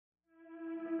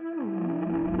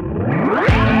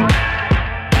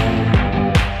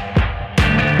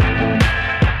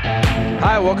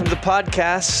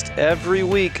Podcast. Every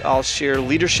week I'll share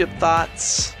leadership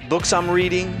thoughts, books I'm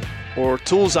reading, or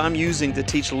tools I'm using to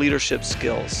teach leadership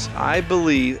skills. I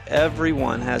believe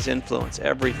everyone has influence.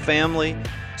 Every family,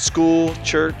 school,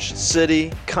 church,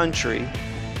 city, country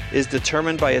is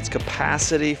determined by its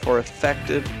capacity for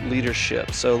effective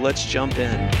leadership. So let's jump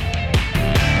in.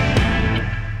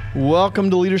 Welcome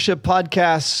to Leadership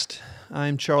Podcast.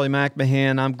 I'm Charlie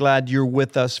McMahon. I'm glad you're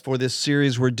with us for this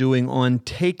series we're doing on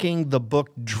taking the book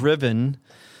Driven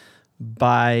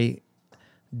by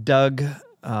Doug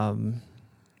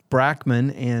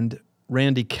Brackman and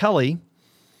Randy Kelly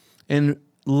and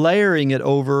layering it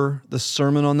over the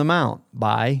Sermon on the Mount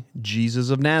by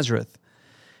Jesus of Nazareth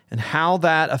and how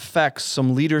that affects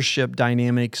some leadership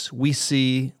dynamics we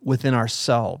see within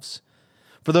ourselves.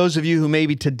 For those of you who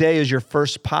maybe today is your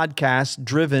first podcast,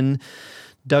 Driven,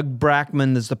 Doug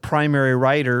Brackman is the primary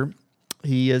writer.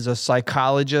 He is a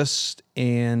psychologist,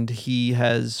 and he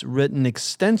has written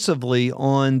extensively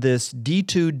on this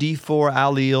D2, D4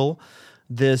 allele,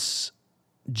 this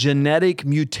genetic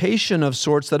mutation of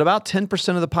sorts that about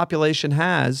 10% of the population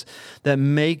has that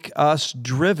make us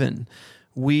driven.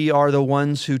 We are the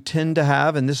ones who tend to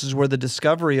have, and this is where the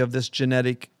discovery of this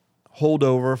genetic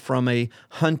holdover from a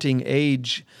hunting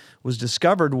age was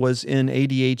discovered, was in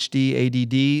ADHD,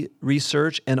 ADD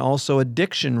research, and also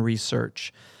addiction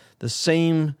research. The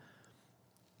same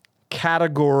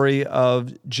category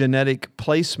of genetic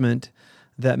placement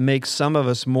that makes some of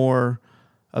us more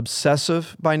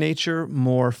obsessive by nature,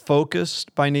 more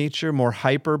focused by nature, more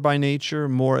hyper by nature,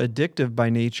 more addictive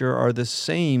by nature are the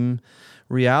same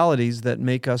realities that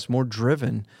make us more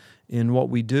driven in what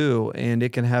we do. And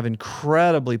it can have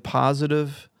incredibly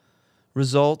positive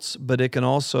results, but it can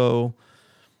also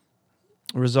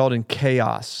result in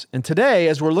chaos. And today,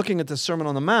 as we're looking at the Sermon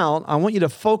on the Mount, I want you to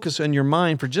focus in your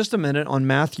mind for just a minute on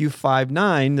Matthew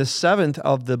 5:9, the seventh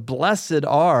of the blessed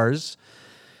R's,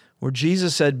 where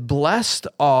Jesus said, "Blessed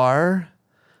are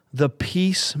the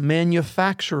peace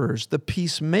manufacturers, the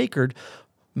peacemakers,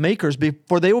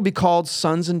 for they will be called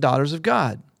sons and daughters of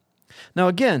God." Now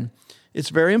again, it's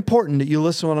very important that you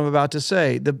listen to what I'm about to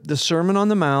say. The Sermon on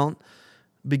the Mount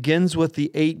begins with the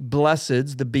 8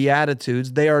 blesseds, the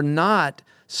Beatitudes. They are not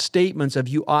statements of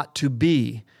you ought to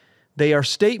be. They are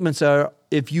statements of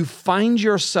if you find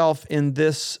yourself in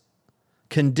this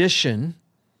condition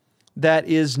that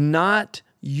is not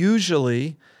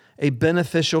usually a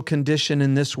beneficial condition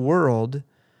in this world,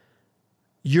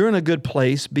 you're in a good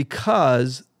place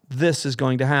because this is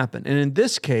going to happen. And in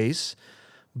this case,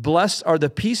 blessed are the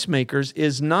peacemakers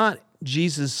is not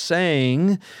Jesus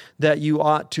saying that you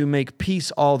ought to make peace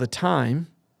all the time.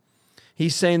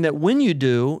 He's saying that when you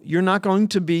do, you're not going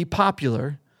to be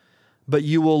popular, but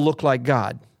you will look like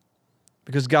God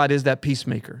because God is that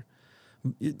peacemaker.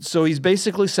 So he's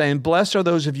basically saying, blessed are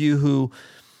those of you who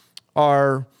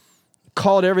are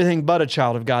called everything but a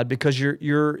child of God because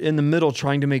you're in the middle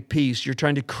trying to make peace. You're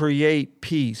trying to create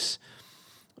peace.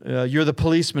 You're the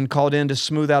policeman called in to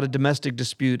smooth out a domestic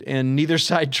dispute, and neither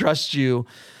side trusts you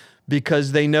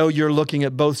because they know you're looking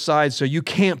at both sides, so you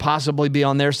can't possibly be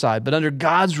on their side. But under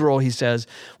God's rule, he says,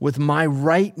 with my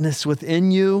rightness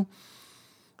within you,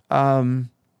 you'll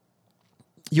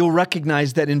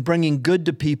recognize that in bringing good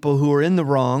to people who are in the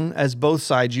wrong, as both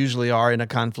sides usually are in a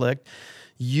conflict,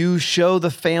 you show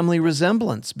the family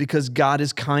resemblance because God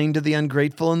is kind to the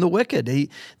ungrateful and the wicked.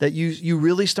 That you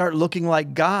really start looking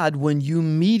like God when you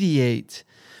mediate,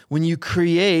 when you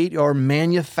create or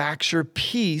manufacture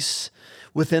peace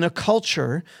within a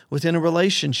culture, within a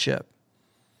relationship.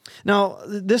 Now,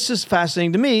 this is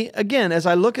fascinating to me, again, as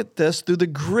I look at this through the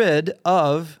grid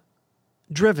of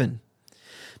driven.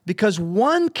 Because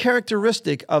one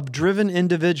characteristic of driven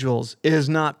individuals is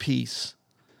not peace.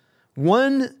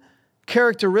 One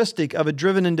characteristic of a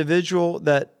driven individual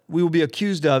that we will be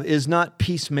accused of is not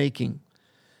peacemaking.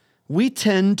 We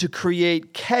tend to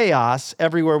create chaos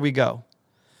everywhere we go.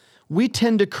 We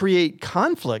tend to create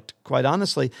conflict, quite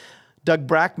honestly. Doug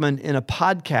Brackman, in a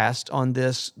podcast on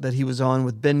this that he was on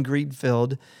with Ben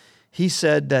Greenfield, he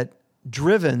said that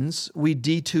drivens, we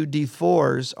D2,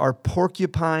 D4s, are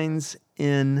porcupines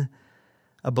in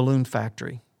a balloon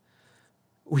factory.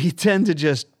 We tend to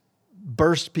just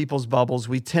burst people's bubbles.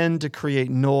 We tend to create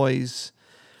noise.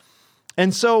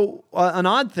 And so an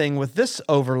odd thing with this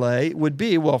overlay would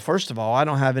be, well, first of all, I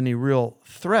don't have any real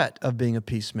threat of being a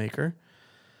peacemaker.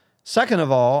 Second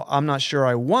of all, I'm not sure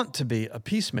I want to be a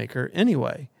peacemaker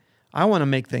anyway. I want to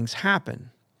make things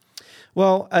happen.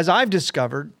 Well, as I've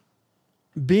discovered,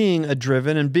 being a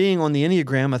driven and being on the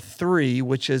Enneagram a 3,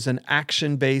 which is an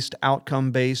action-based,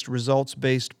 outcome-based,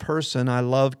 results-based person. I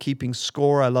love keeping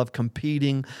score. I love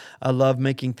competing. I love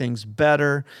making things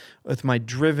better. With my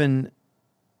driven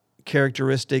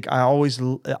characteristic, I always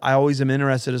am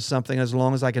interested in something as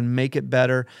long as I can make it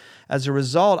better. As a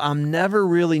result, I'm never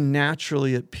really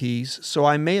naturally at peace. So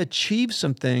I may achieve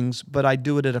some things, but I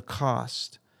do it at a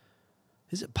cost.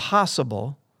 Is it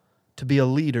possible to be a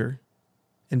leader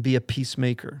and be a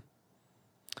peacemaker?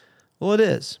 Well, it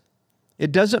is.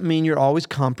 It doesn't mean you're always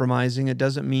compromising. It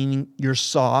doesn't mean you're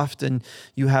soft and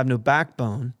you have no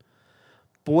backbone.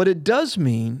 But what it does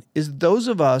mean is those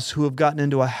of us who have gotten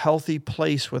into a healthy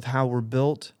place with how we're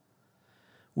built,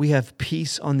 we have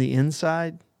peace on the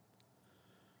inside.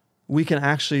 We can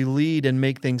actually lead and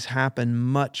make things happen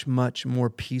much, much more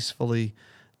peacefully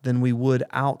than we would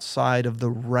outside of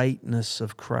the rightness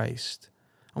of Christ.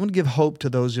 I want to give hope to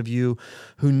those of you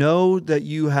who know that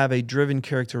you have a driven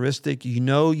characteristic, you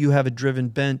know you have a driven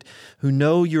bent, who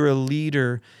know you're a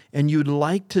leader, and you'd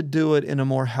like to do it in a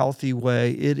more healthy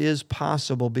way. It is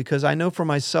possible, because I know for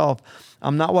myself,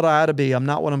 I'm not what I ought to be, I'm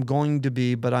not what I'm going to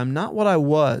be, but I'm not what I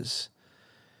was.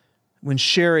 When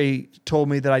Sherry told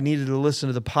me that I needed to listen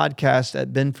to the podcast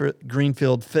at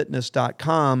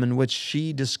bengreenfieldfitness.com, in which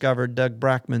she discovered Doug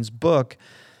Brackman's book,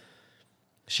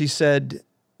 she said,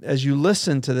 as you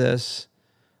listen to this,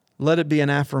 let it be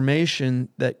an affirmation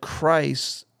that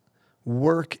Christ's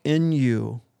work in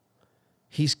you,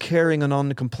 He's carrying it on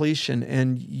to completion,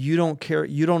 and you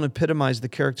don't epitomize the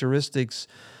characteristics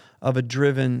of a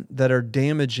driven that are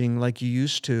damaging like you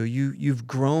used to. You've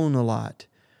grown a lot.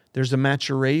 There's a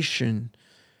maturation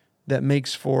that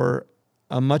makes for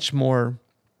a much more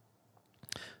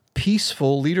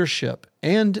peaceful leadership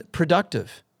and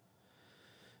productive.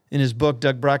 In his book,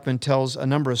 Doug Brackman tells a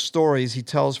number of stories. He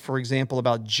tells, for example,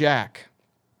 about Jack.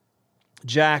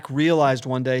 Jack realized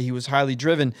one day he was highly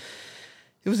driven.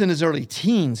 It was in his early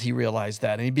teens he realized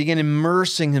that, and he began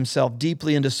immersing himself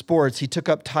deeply into sports. He took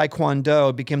up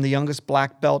Taekwondo, became the youngest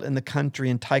black belt in the country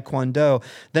in Taekwondo.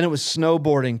 Then it was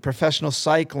snowboarding, professional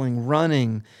cycling,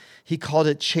 running. He called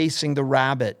it chasing the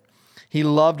rabbit. He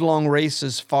loved long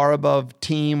races far above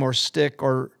team or stick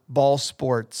or ball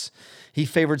sports. He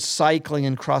favored cycling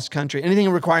and cross country,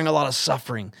 anything requiring a lot of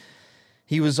suffering.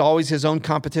 He was always his own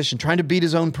competition, trying to beat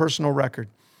his own personal record.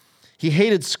 He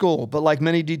hated school, but like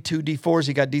many D2, D4s,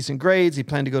 he got decent grades. He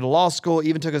planned to go to law school,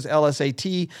 even took his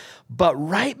LSAT. But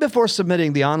right before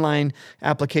submitting the online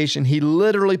application, he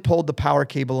literally pulled the power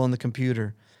cable on the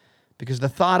computer, because the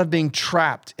thought of being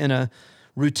trapped in a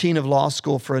routine of law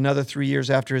school for another 3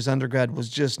 years after his undergrad was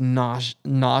just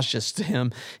nauseous to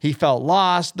him. He felt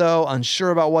lost, though, unsure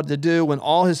about what to do. When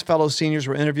all his fellow seniors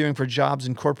were interviewing for jobs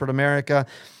in corporate America,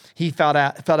 he felt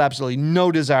absolutely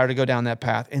no desire to go down that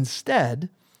path. Instead,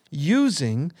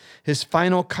 using his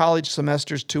final college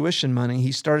semester's tuition money,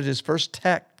 he started his first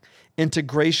tech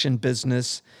integration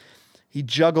business. He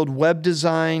juggled web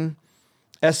design,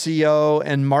 SEO,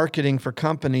 and marketing for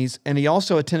companies, and he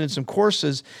also attended some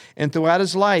courses. And throughout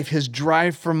his life, his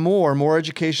drive for more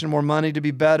education, more money, to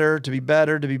be better,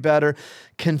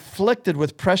 conflicted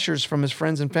with pressures from his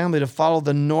friends and family to follow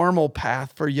the normal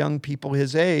path for young people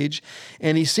his age.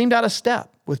 And he seemed out of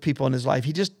step with people in his life.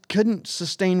 He just couldn't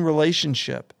sustain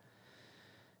relationship.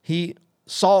 He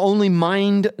saw only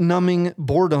mind-numbing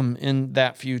boredom in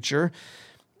that future,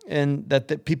 and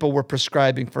that people were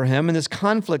prescribing for him. And this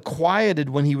conflict quieted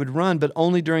when he would run, but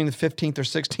only during the 15th or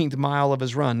 16th mile of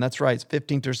his run. That's right, it's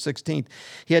 15th or 16th.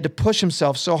 He had to push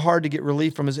himself so hard to get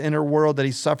relief from his inner world that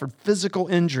he suffered physical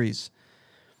injuries.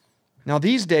 Now,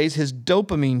 these days, his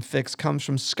dopamine fix comes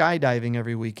from skydiving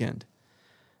every weekend.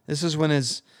 This is when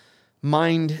his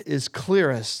mind is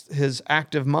clearest, his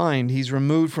active mind. He's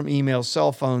removed from emails,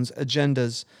 cell phones,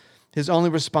 agendas. His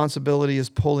only responsibility is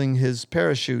pulling his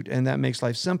parachute, and that makes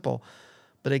life simple.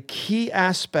 But a key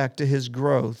aspect to his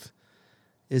growth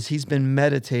is he's been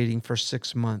meditating for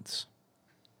 6 months.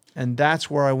 And that's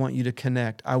where I want you to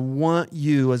connect. I want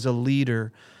you as a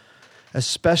leader,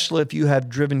 especially if you have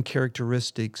driven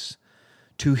characteristics,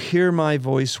 to hear my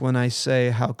voice when I say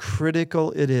how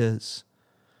critical it is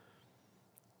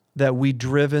that we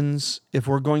drivens, if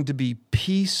we're going to be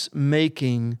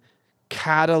peacemaking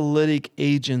catalytic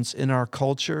agents in our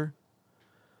culture,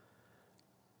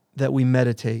 that we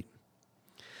meditate,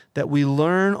 that we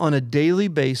learn on a daily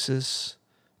basis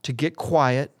to get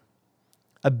quiet.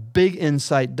 A big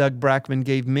insight Doug Brackman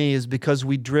gave me is because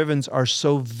we drivens are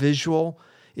so visual,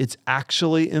 it's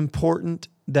actually important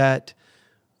that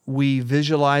we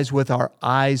visualize with our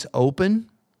eyes open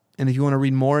And if you want to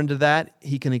read more into that,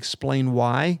 he can explain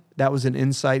why. That was an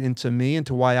insight into me,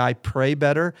 into why I pray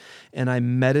better and I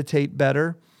meditate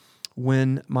better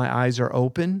when my eyes are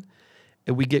open.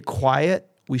 And we get quiet,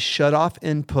 we shut off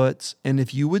inputs, and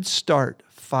if you would start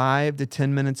 5 to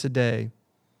 10 minutes a day,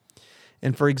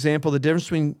 and for example, the difference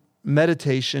between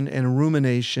meditation and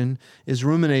rumination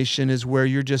is where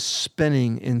you're just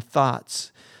spinning in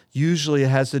thoughts. Usually it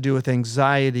has to do with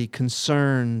anxiety,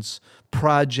 concerns,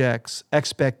 projects,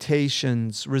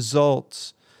 expectations,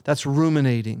 results. That's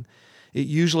ruminating. It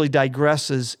usually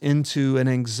digresses into an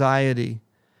anxiety.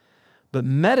 But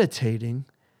meditating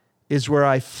is where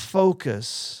I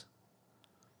focus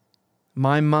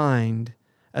my mind,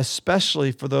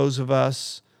 especially for those of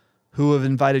us who have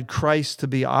invited Christ to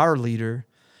be our leader.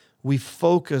 We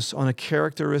focus on a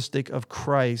characteristic of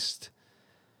Christ,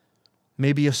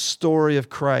 maybe a story of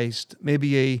Christ,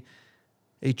 maybe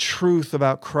a truth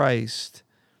about Christ,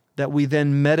 that we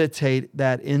then meditate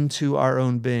that into our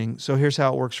own being. So here's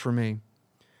how it works for me.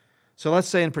 So let's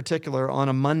say in particular, on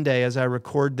a Monday as I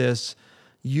record this,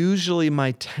 usually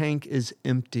my tank is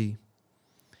empty.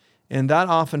 And that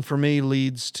often for me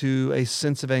leads to a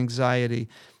sense of anxiety,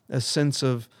 a sense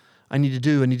of I need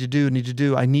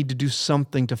to do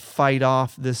something to fight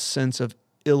off this sense of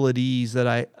ill at ease that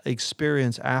I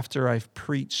experience after I've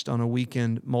preached on a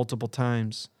weekend multiple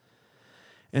times.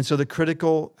 And so the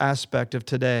critical aspect of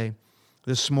today,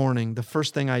 this morning, the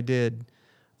first thing I did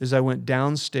is I went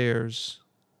downstairs,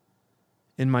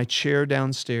 in my chair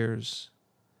downstairs.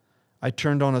 I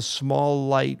turned on a small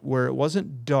light where it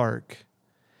wasn't dark,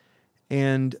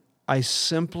 and I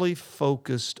simply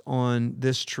focused on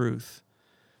this truth.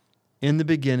 In the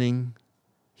beginning,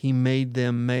 He made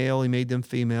them male, He made them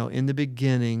female. In the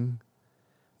beginning,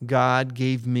 God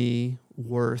gave me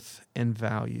worth and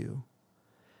value.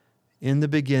 In the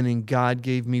beginning, God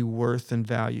gave me worth and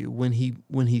value. When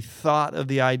he thought of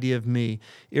the idea of me,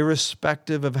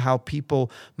 irrespective of how people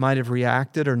might have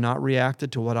reacted or not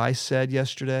reacted to what I said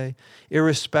yesterday,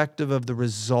 irrespective of the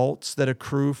results that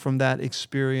accrue from that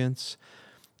experience,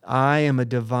 I am a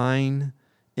divine,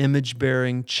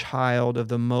 image-bearing child of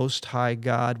the Most High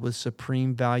God with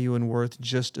supreme value and worth,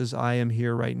 just as I am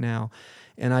here right now.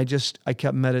 And I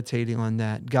kept meditating on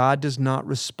that. God does not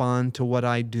respond to what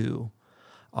I do.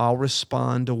 I'll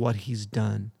respond to what He's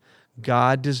done.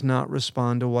 God does not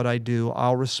respond to what I do.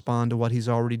 I'll respond to what He's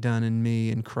already done in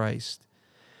me in Christ.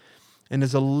 And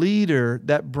as a leader,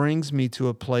 that brings me to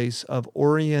a place of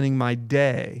orienting my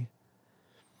day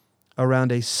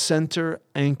around a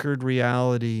center-anchored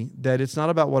reality that it's not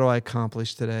about what do I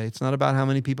accomplish today. It's not about how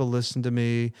many people listen to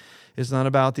me. It's not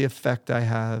about the effect I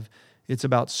have. It's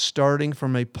about starting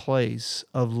from a place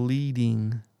of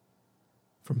leading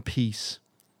from peace.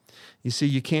 You see,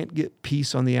 you can't get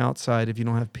peace on the outside if you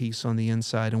don't have peace on the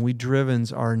inside. And we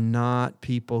drivens are not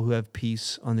people who have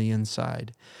peace on the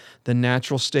inside. The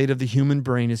natural state of the human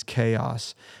brain is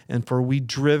chaos. And for we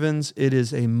drivens, it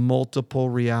is a multiple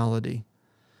reality.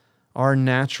 Our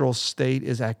natural state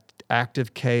is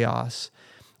active chaos.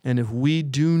 And if we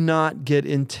do not get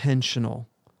intentional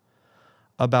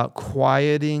about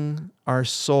quieting our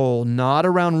soul, not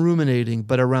around ruminating,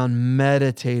 but around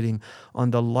meditating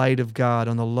on the light of God,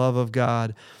 on the love of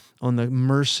God, on the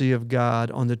mercy of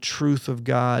God, on the truth of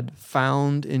God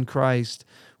found in Christ,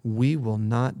 we will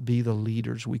not be the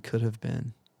leaders we could have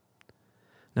been.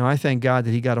 Now, I thank God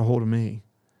that He got a hold of me.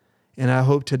 And I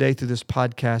hope today through this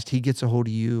podcast, He gets a hold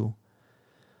of you.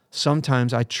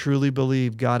 Sometimes I truly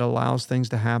believe God allows things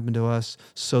to happen to us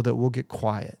so that we'll get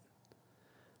quiet,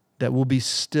 that we'll be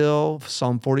still,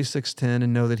 Psalm 46:10,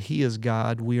 and know that He is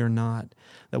God, we are not.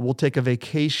 That we'll take a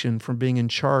vacation from being in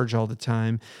charge all the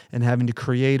time and having to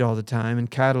create all the time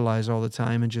and catalyze all the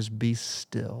time and just be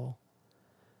still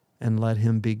and let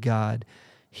Him be God.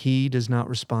 He does not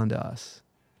respond to us.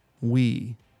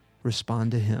 We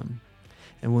respond to Him.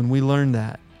 And when we learn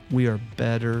that, we are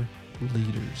better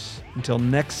leaders. Until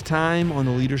next time on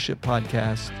the Leadership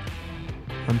Podcast,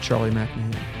 I'm Charlie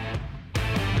McMahon.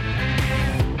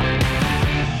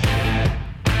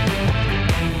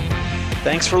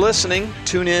 Thanks for listening.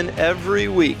 Tune in every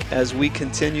week as we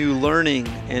continue learning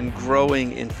and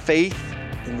growing in faith,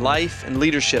 in life, and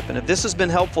leadership. And if this has been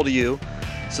helpful to you,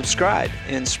 subscribe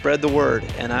and spread the word.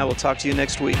 And I will talk to you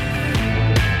next week.